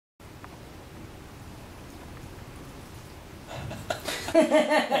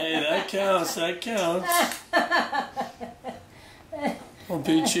Hey, that counts, that counts. We'll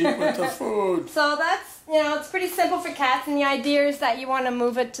be cheap with the food. So that's, you know, it's pretty simple for cats, and the idea is that you want to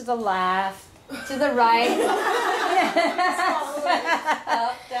move it to the left, to the right.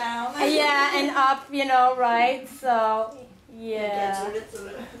 Up, down. Yeah, and up, you know, right? So, yeah.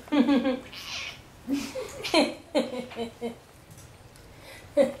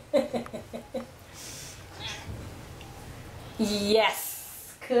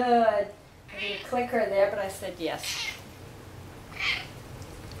 Yes, good. I didn't click her there, but I said yes.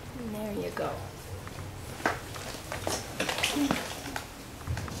 And there you go.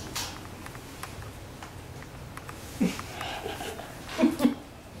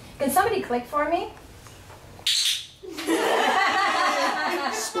 Can somebody click for me?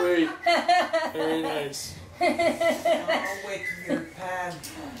 Sweet. Very nice. I'll wait for your pad.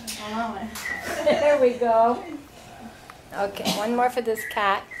 There we go. Okay, one more for this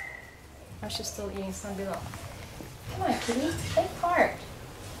cat. Oh, she's still eating some below. Come on, kitty, play part.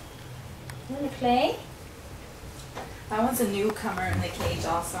 You want to play? That one's a newcomer in the cage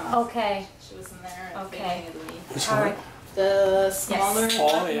also. Okay. She was in there. Okay. Which All one? right. The smaller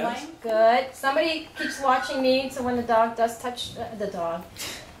Oh, yes. one. Good. Somebody keeps watching me, so when the dog does touch the dog.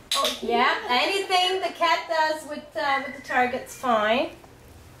 Oh, yeah. Anything the cat does with the target's fine.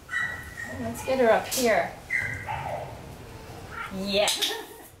 Let's get her up here. Yeah.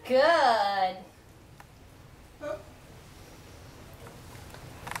 Good.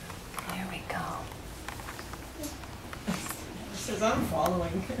 There we go. It says I'm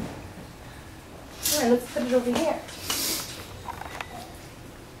following. All right, let's put it over here.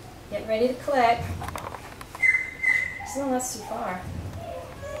 Get ready to click. No, that's too far.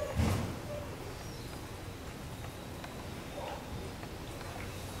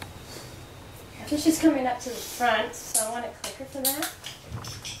 I think she's coming up to the front, so I want to click her for that.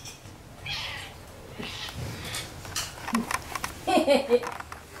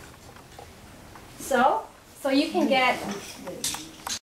 So you can get